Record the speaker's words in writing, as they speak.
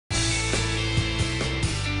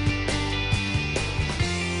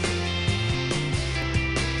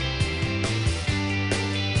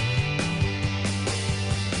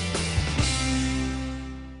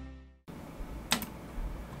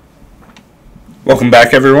Welcome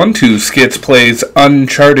back, everyone, to Skitz Playz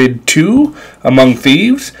Uncharted 2 Among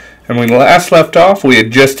Thieves. And when we last left off, we had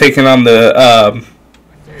just taken on the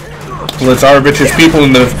Lazarevich's people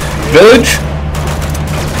in the village.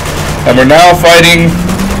 And we're now fighting...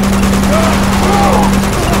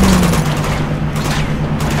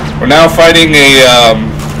 a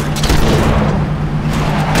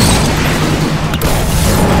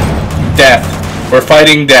death. We're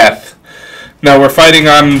fighting death. No, we're fighting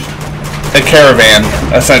on a caravan,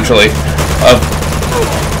 essentially, of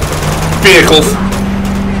vehicles.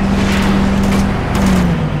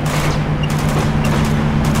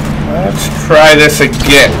 Let's try this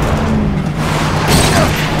again.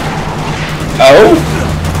 Oh?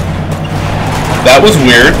 That was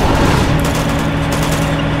weird.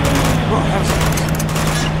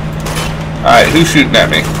 Alright, who's shooting at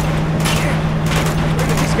me? Where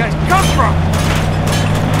did these guys come from?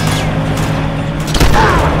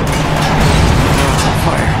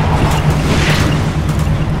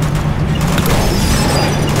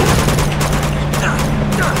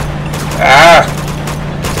 Ah!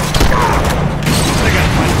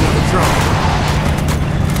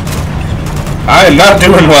 I am not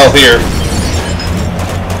doing well here.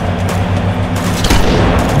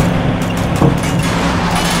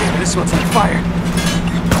 This one's on fire.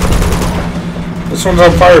 This one's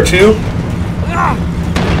on fire too?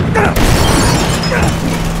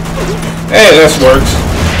 Hey, this works.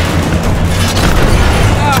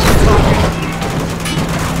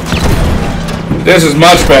 This is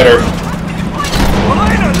much better.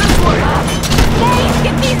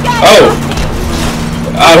 Oh!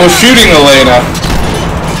 I was shooting Elena.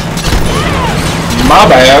 My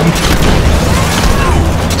bad.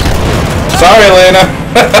 Sorry, Elena.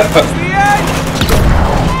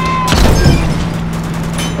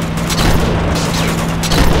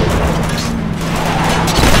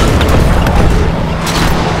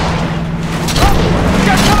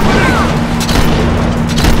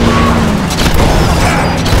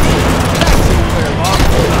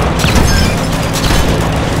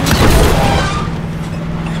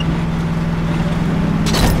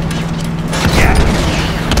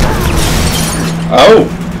 Oh!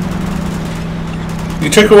 You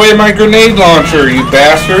took away my grenade launcher, you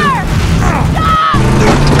bastard!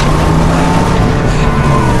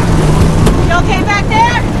 You okay back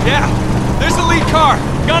there? Yeah! There's the lead car!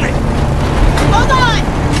 Gun it! Hold on!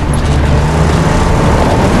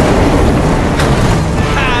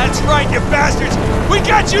 Ah, that's right, you bastards! We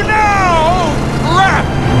got you now! Oh, crap!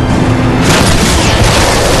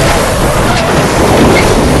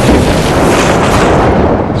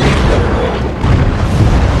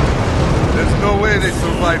 They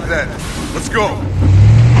survived that. Let's go.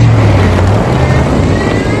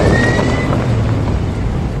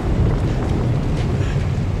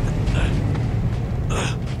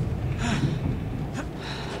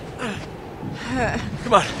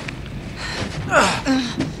 Come on.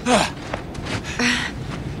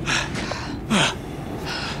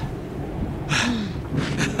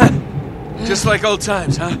 Just like old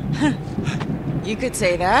times, huh? You could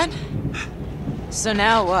say that. So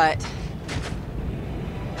now what?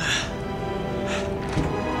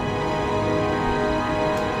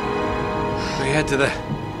 We head to the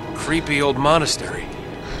creepy old monastery.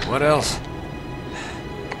 What else?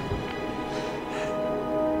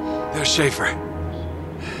 There's Schaefer.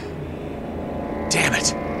 Damn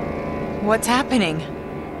it. What's happening?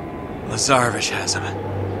 Lazarevich has him.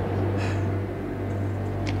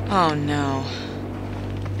 Oh no.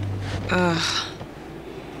 Ugh.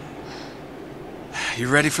 You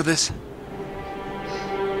ready for this?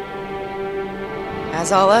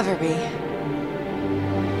 As I'll ever be.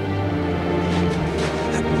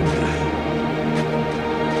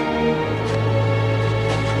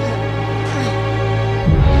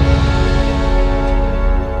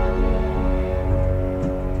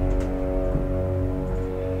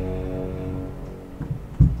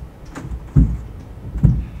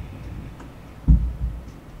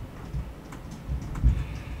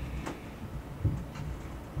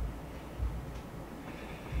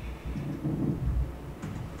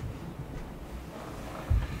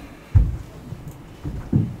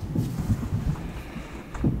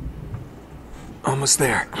 Almost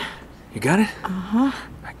there. You got it? Uh-huh.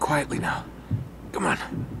 Right, quietly now. Come on.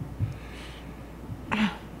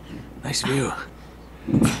 Nice view.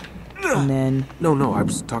 And then... No, I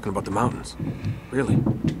was talking about the mountains. Really.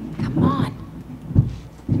 Come on.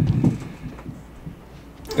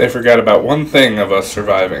 They forgot about one thing of us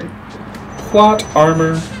surviving. Plot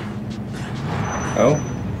armor. Oh?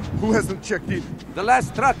 Who hasn't checked in? The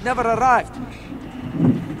last truck never arrived.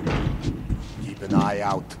 Keep an eye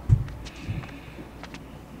out.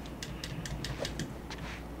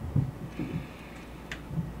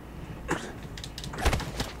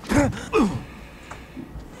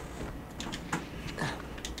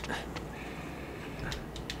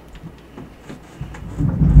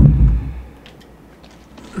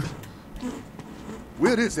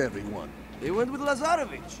 Where is everyone? They went with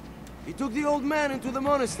Lazarevich. He took the old man into the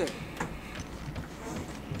monastery.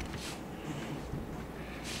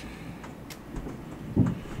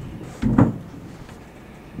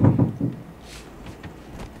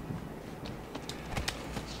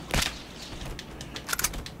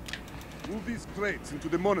 Move these crates into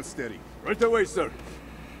the monastery. Right away, sir.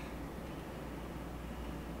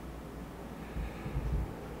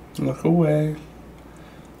 Look away.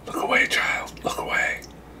 Look away, child. Look away.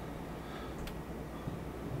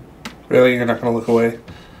 Really? You're not going to look away?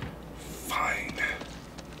 Fine.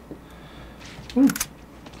 Ooh.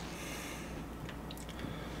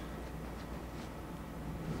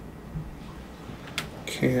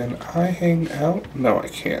 Can I hang out? No, I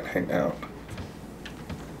can't hang out.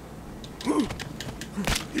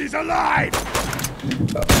 He's alive!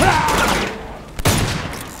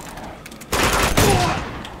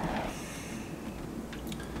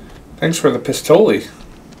 Thanks for the pistoli.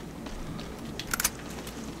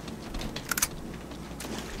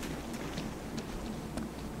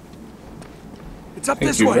 It's up Thank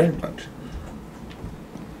this you way. very much.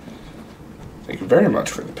 Thank you very much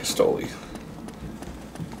for the pistoli.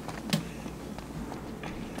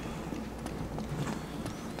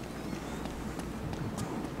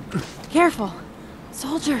 Careful.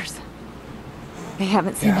 Soldiers. They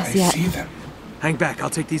haven't seen Yeah, us I yet. see them. Hang back, I'll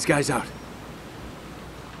take these guys out.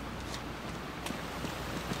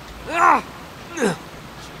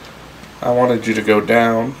 I wanted you to go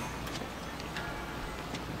down.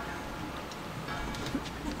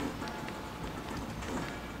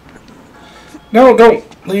 No, don't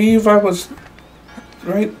leave. I was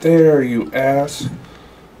right there, you ass.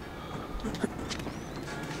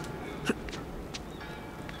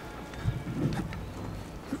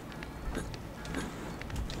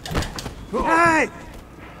 Hey!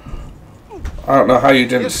 I don't know how you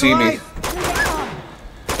didn't see me.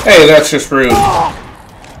 Hey, that's just rude.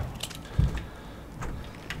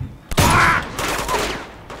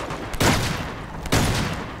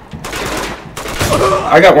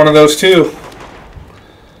 I got one of those too.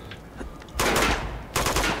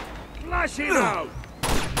 Flash him out!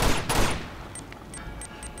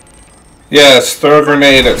 Yes, throw a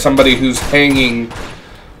grenade at somebody who's hanging.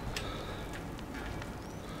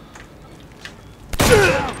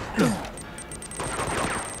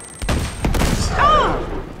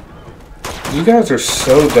 You guys are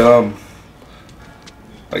so dumb.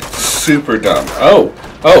 Like, super dumb. Oh,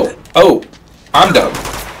 oh, oh, I'm dumb.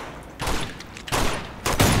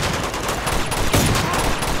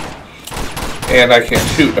 And I can't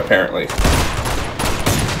shoot, apparently.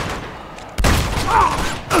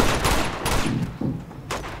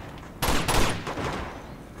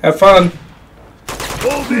 Have fun.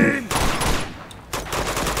 Hold in!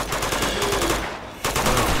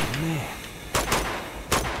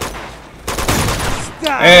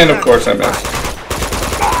 And of course I missed.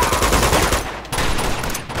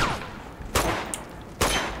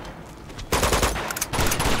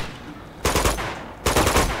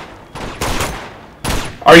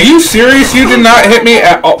 Are you serious? You did not hit me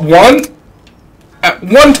at one? At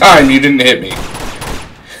one time you didn't hit me.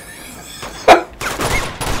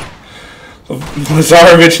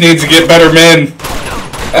 Lazarevich needs to get better men.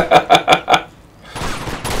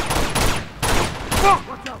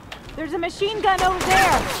 There's a machine gun over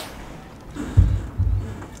there.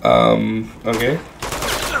 Okay.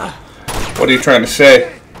 What are you trying to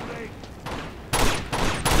say?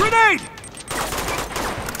 Grenade!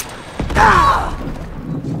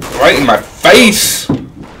 Right in my face! You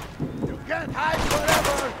can't hide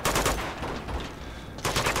forever!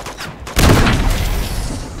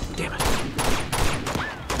 Damn it.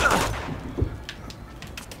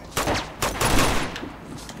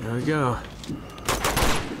 There we go.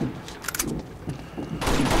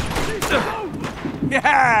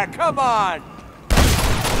 Yeah, come on!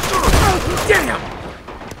 Damn!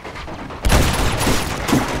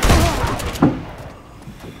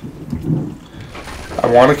 I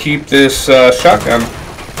want to keep this shotgun.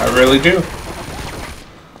 I really do.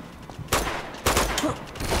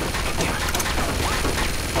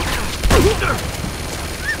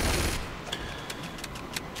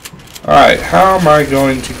 Alright, how am I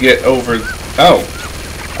going to get over... Oh,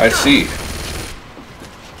 I see.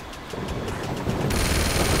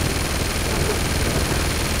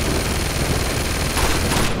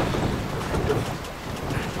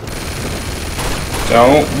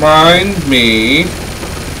 Don't mind me.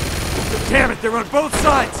 Damn it, they're on both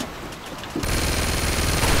sides!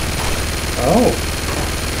 Oh.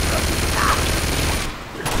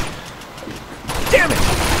 Damn it!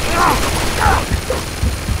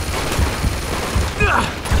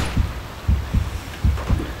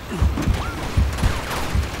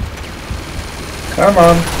 Come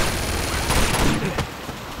on.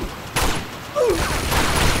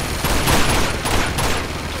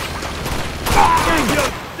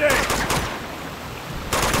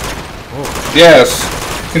 Yes.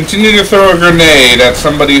 Continue to throw a grenade at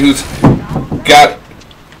somebody who's got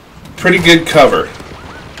pretty good cover.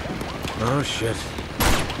 Oh, shit.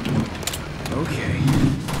 Okay.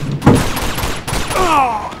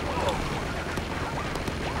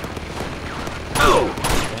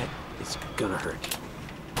 That is gonna hurt.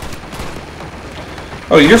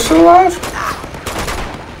 Oh, you're still alive?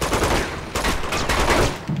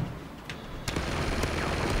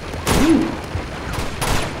 Ooh.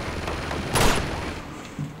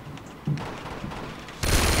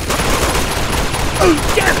 Oh,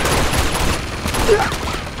 damn it!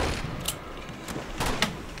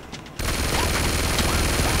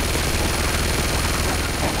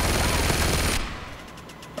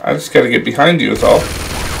 I just gotta get behind you is all.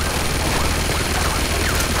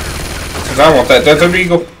 Because I want that Desert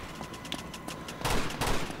Eagle.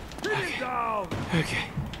 Okay.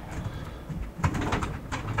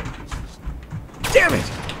 Damn it!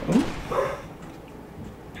 Ooh.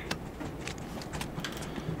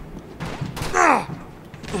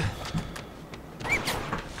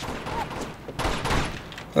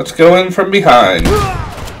 Let's go in from behind.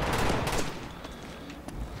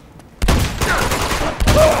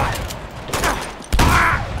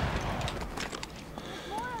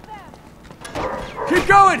 Keep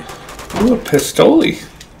going! Ooh, a pistoli.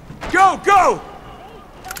 Go, go!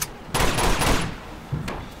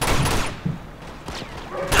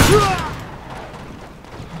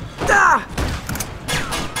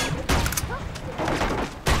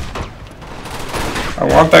 I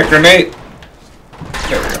want that grenade.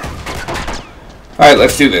 There we go. Alright,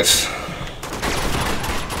 let's do this.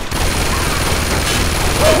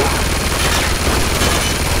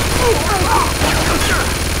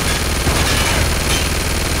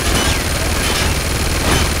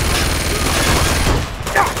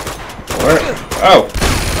 Where? Oh.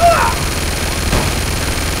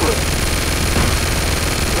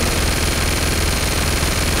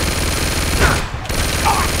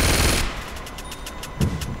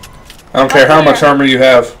 I don't care how much armor you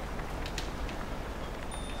have.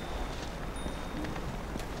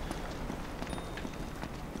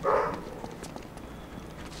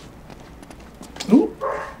 Ooh.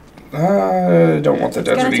 I don't want the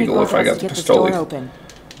Desert Eagle if I got the pistoli.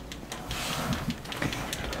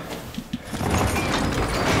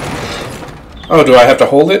 Oh, do I have to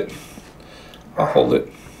hold it? I'll hold it.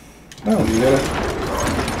 No, you gotta...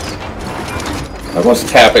 I was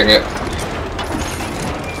tapping it.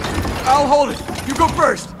 I'll hold it. You go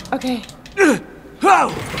first. Okay.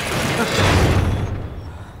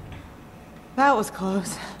 That was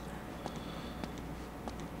close.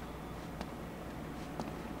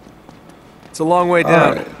 It's a long way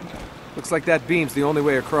down. Right. Looks like that beam's the only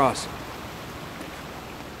way across.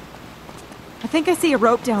 I think I see a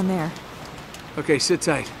rope down there. Okay, sit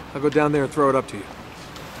tight. I'll go down there and throw it up to you.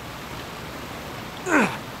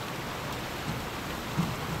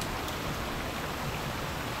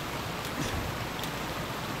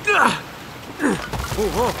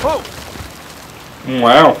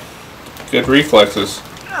 Wow. Good reflexes.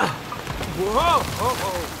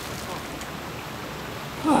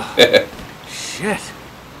 Shit.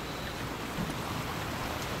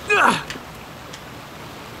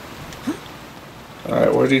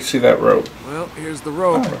 Alright, where do you see that rope? Well, here's the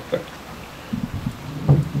rope. Oh, right there.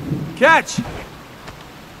 Catch!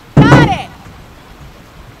 Got it!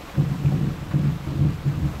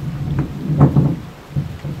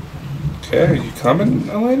 Okay, are you coming,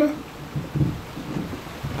 Elena? All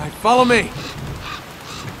right, follow me.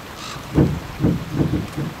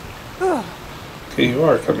 Okay, you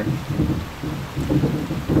are coming.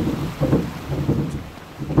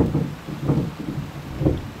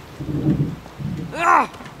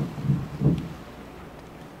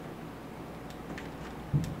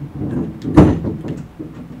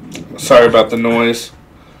 Sorry about the noise.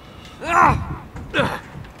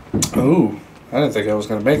 Ooh, I didn't think I was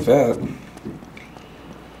gonna make that.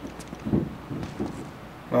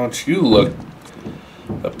 Don't you look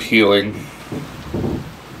appealing?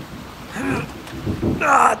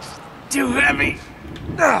 It's too heavy.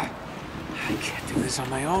 I can't do this on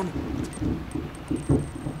my own.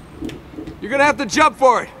 You're gonna have to jump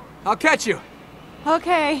for it. I'll catch you.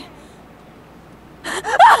 Okay.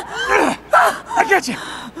 I got you.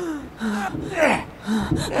 There.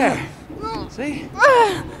 See?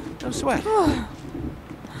 No sweat.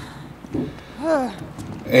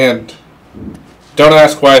 And don't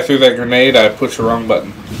ask why I threw that grenade. I pushed the wrong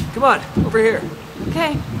button. Come on, over here.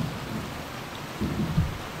 Okay.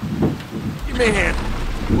 Give me a hand.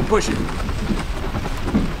 We'll push it.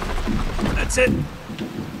 That's it.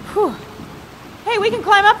 Whew. Hey, we can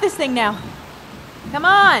climb up this thing now. Come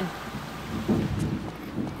on.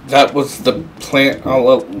 That was the plan.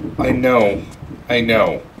 I know. I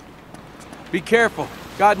know. Be careful.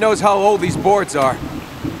 God knows how old these boards are.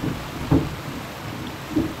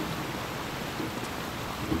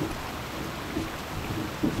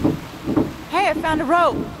 Hey, I found a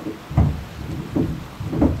rope.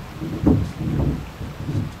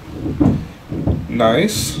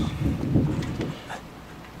 Nice.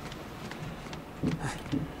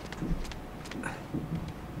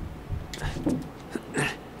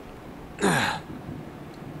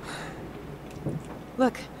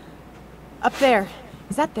 Look. Up there.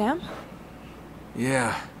 Is that them?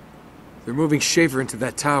 Yeah. They're moving Schaefer into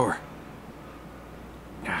that tower.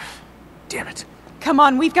 Damn it. Come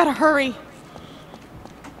on, we've got to hurry.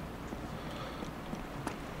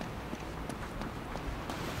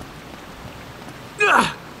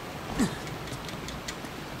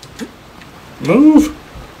 Move.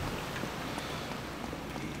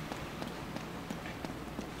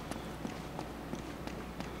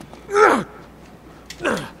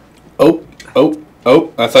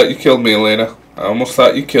 Oh, I thought you killed me, Elena. I almost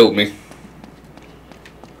thought you killed me.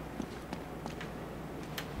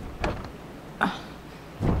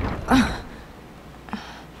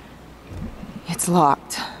 It's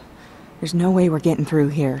locked. There's no way we're getting through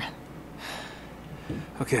here.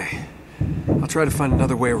 Okay. I'll try to find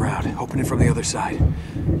another way around. Open it from the other side.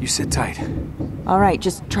 You sit tight. All right,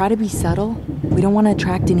 just try to be subtle. We don't want to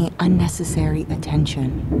attract any unnecessary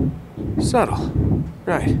attention. Subtle.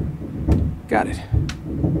 Right. Got it.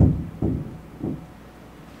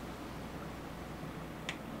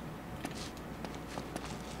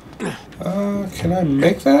 Can I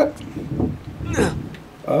make that?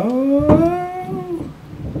 Oh.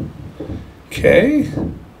 Okay.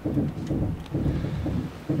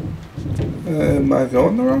 Am I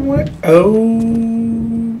going the wrong way? Oh.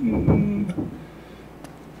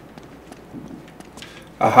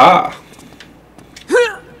 Aha.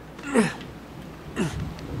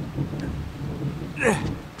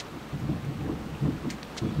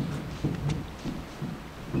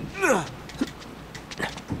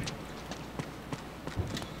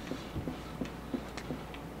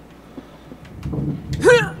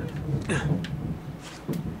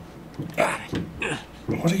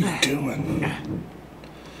 What are you doing?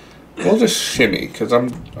 We'll just shimmy, because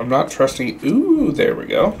I'm not trusting. Ooh, there we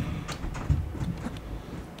go.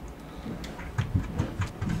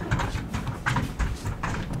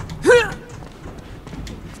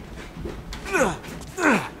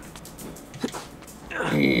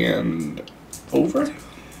 And over.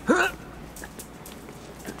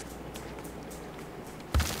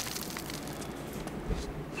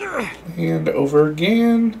 And over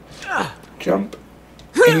again. Jump.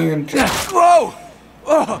 And jump. Whoa!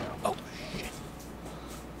 Oh, oh shit.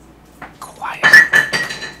 Quiet.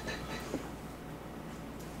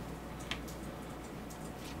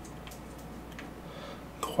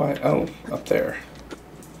 Quiet. Oh, up there.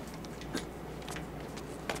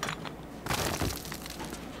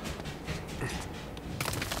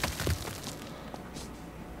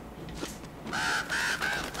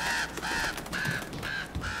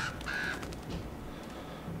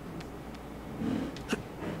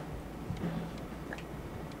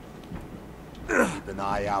 Keep an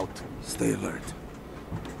eye out. Stay alert.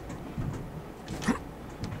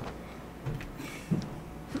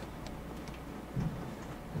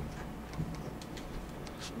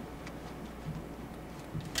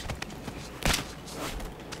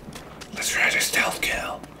 Let's try to stealth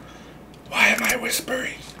kill. Why am I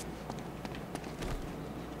whispering?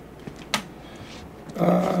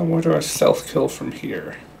 Where do I stealth kill from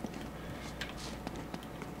here?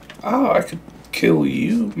 Oh, I could kill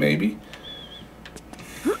you, maybe.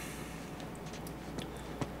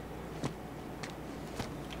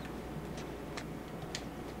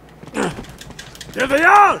 There they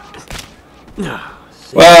are!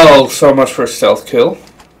 Well, so much for stealth kill.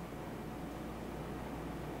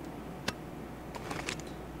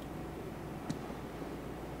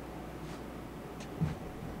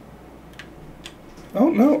 Oh,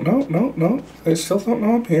 no. They still don't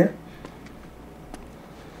know I'm here.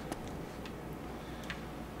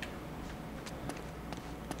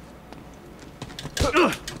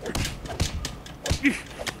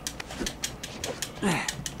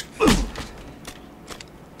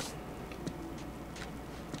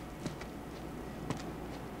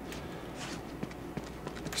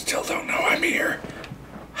 Still don't know I'm here.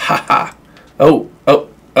 Ha ha. Oh.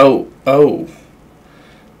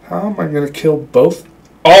 How am I gonna kill both?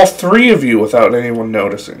 all three of you without anyone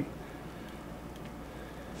noticing.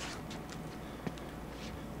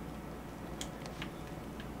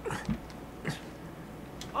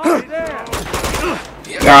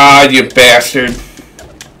 Ah, you bastard.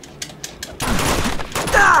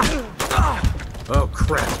 Oh,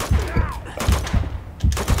 crap.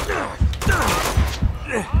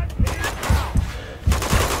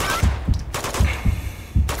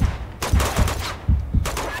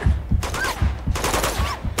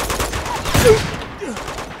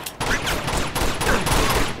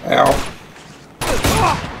 Ow.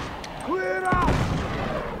 Clear out.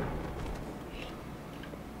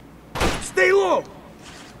 Stay low.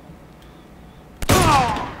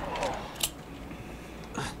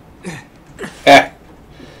 Ha.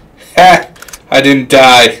 Ha. I didn't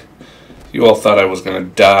die. You all thought I was gonna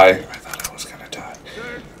die. I thought I was gonna die.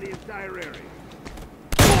 Search the entire area.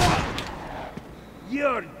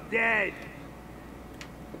 You're dead.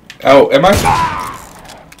 Oh, am I?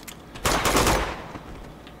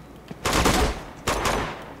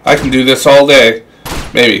 I can do this all day.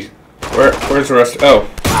 Maybe. Where's the rest? Oh.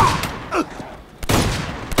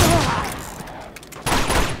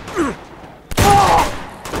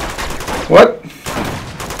 What?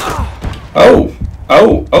 Oh.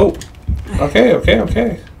 Oh. Oh. Okay, okay,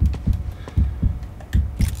 okay.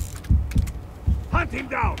 Hunt him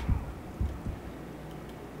down.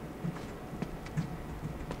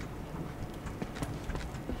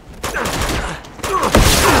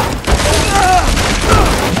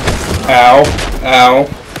 Ow. Ow.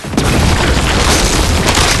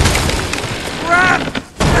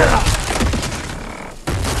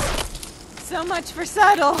 So much for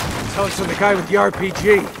subtle. Tell us from the guy with the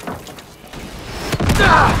RPG.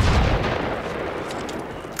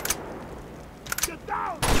 Get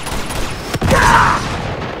down.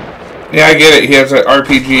 Yeah, I get it. He has an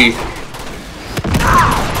RPG.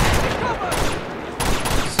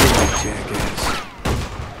 Jackass.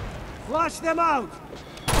 Flush them out.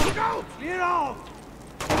 Look out. Clear out.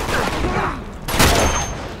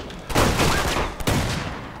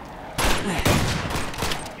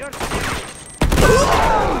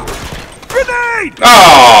 Grenade!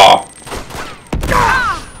 Oh!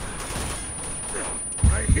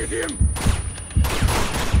 I hit him.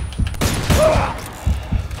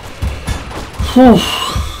 Whew.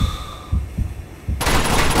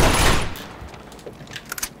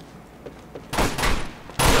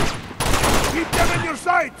 Keep them in your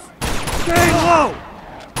sights. Stay low.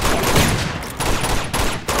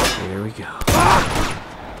 Here we go.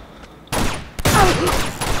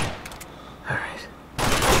 Alright.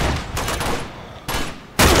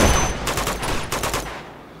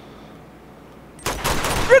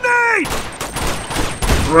 Grenade!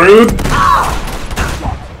 Rude.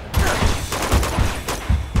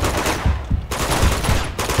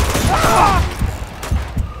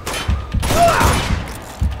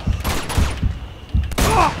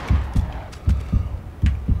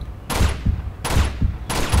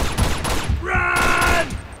 Run!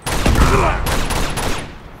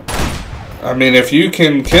 I mean, if you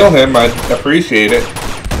can kill him, I'd appreciate it.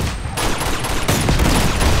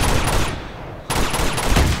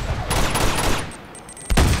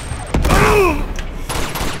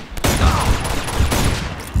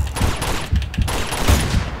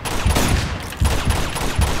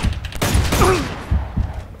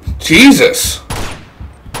 Jesus!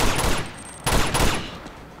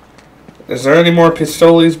 Is there any more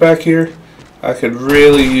pistoles back here? I could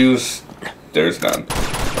really use... There's none.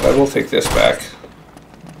 But I will take this back.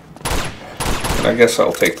 And I guess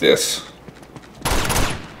I'll take this.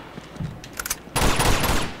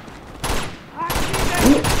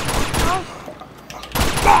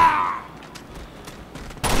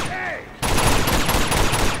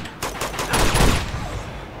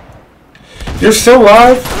 You're still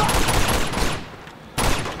alive?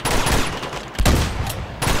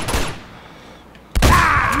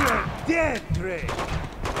 Dead, Drake.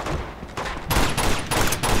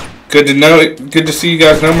 Good to know. Good to see you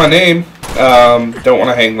guys know my name. Don't want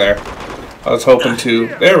to hang there. I was hoping to.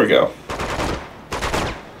 There we go.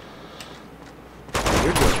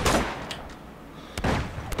 You're good.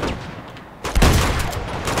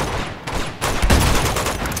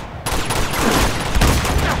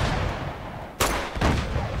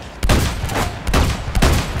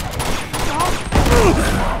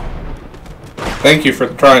 Thank you for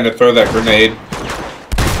trying to throw that grenade.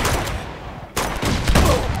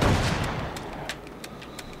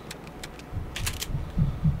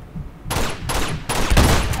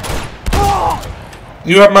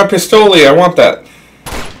 You have my pistole. I want that.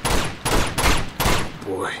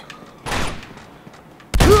 Boy.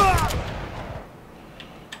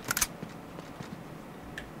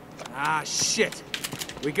 shit!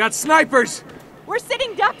 We got snipers! We're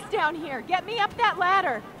sitting ducks down here. Get me up that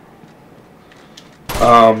ladder.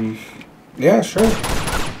 Yeah, sure.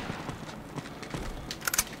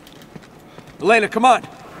 Elena, come on!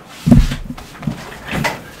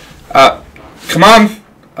 Come on,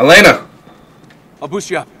 Elena. I'll boost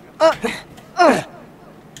you up.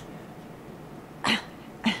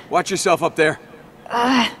 Watch yourself up there.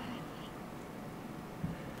 All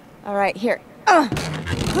right, here. Come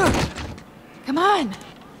on.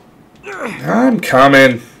 I'm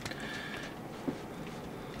coming.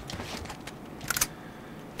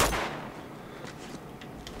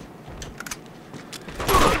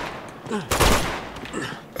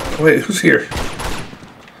 Wait, who's here?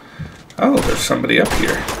 Oh, there's somebody up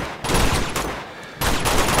here.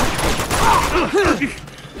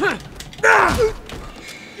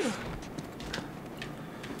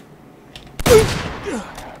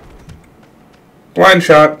 Blind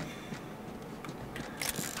shot.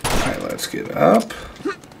 Alright, let's get up.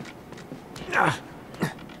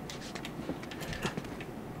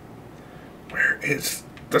 Where is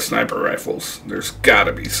the sniper rifles? There's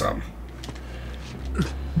gotta be some.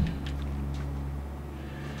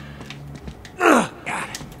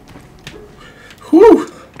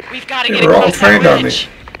 Whew! We've got to They get were all across that trained on me. bridge.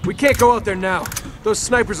 We can't go out there now. Those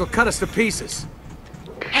snipers will cut us to pieces.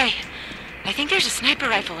 Hey, I think there's a sniper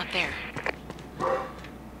rifle up there.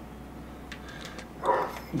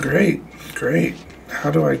 Great, great.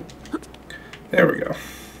 How do I... There we go.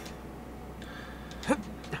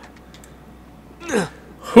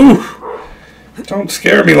 Whew! Don't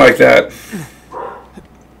scare me like that.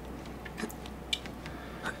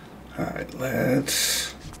 Alright, let's...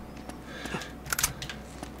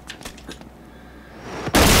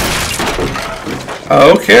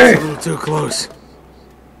 Okay. A little too close.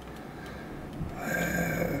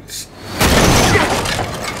 Let's...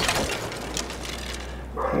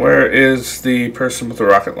 Where is the person with the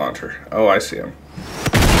rocket launcher? Oh, I see him.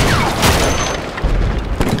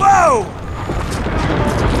 Whoa!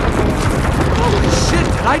 Holy shit,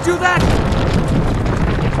 did I do that?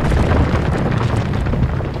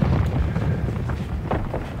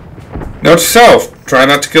 Note to self, try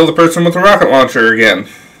not to kill the person with the rocket launcher again.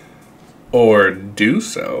 Or do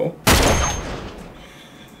so.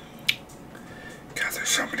 God, there's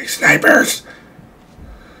so many snipers!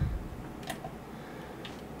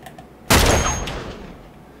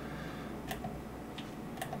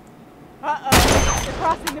 Uh-oh, they're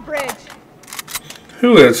crossing the bridge.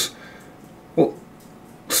 Who is? Well,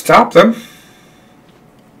 stop them.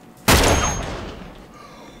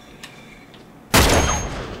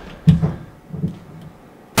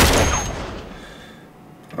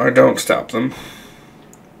 Or don't stop them.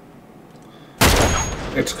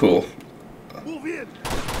 It's cool. Move in.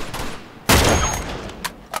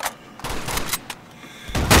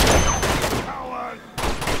 Coward.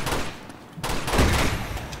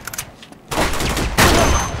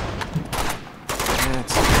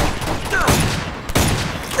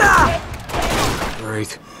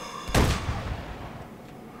 Great.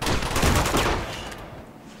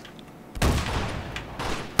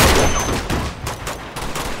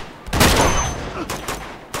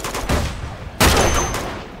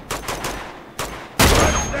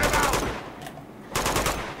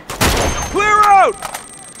 Clear out!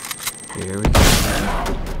 Here we go.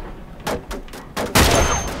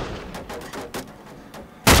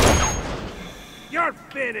 You're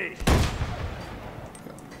finished.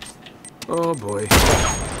 Oh boy.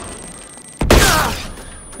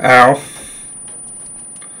 Ow.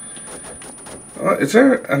 Is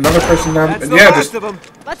there another person down? That's the Yeah, last just... of them.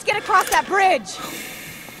 Let's get across that bridge.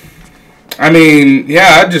 I mean,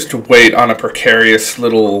 yeah, I'd just wait on a precarious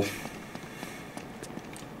little...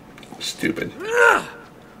 Stupid.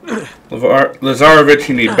 Lazarevich,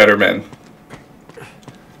 you need better men.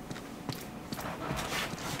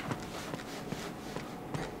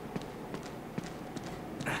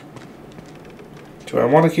 Do I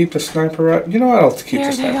want to keep the sniper rifle? You know what? I'll keep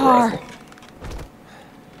There the they sniper are. rifle.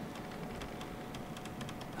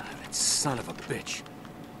 That son of a bitch.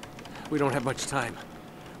 We don't have much time.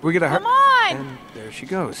 We're gonna hurt. Come on! And there she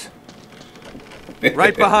goes.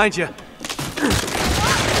 Right behind you. Are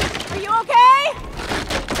you okay?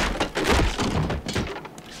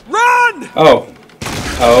 Run! Oh.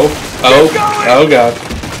 Oh. Oh. Oh, God.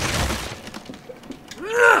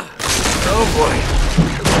 Oh boy.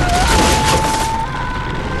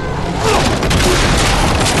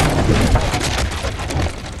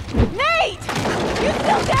 Nate! You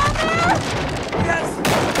still down there? Yes.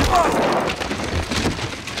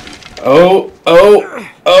 Oh. Oh.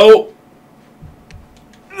 Oh.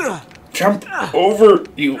 Jump over,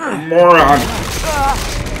 you moron.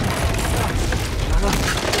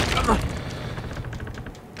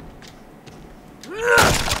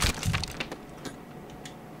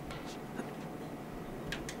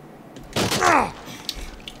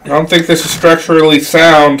 I don't think this is structurally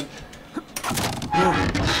sound. Come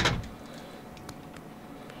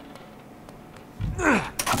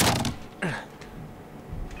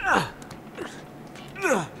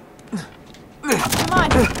on.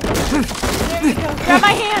 There we go. Grab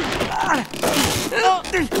my hand. Oh,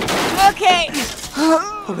 okay.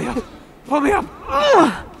 Pull me up. Pull me up.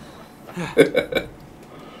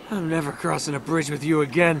 I'm never crossing a bridge with you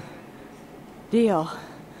again. Deal.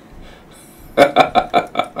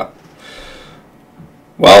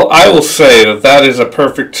 Well, I will say that that is a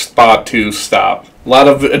perfect spot to stop. A lot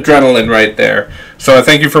of adrenaline right there. So I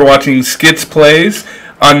thank you for watching Skitz Playz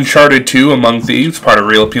Uncharted 2 Among Thieves, part of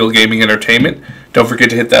Real Appeal Gaming Entertainment. Don't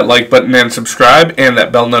forget to hit that like button and subscribe, and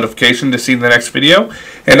that bell notification to see the next video.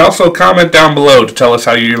 And also comment down below to tell us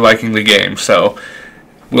how you're liking the game. So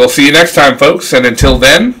we'll see you next time, folks. And until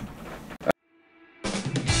then,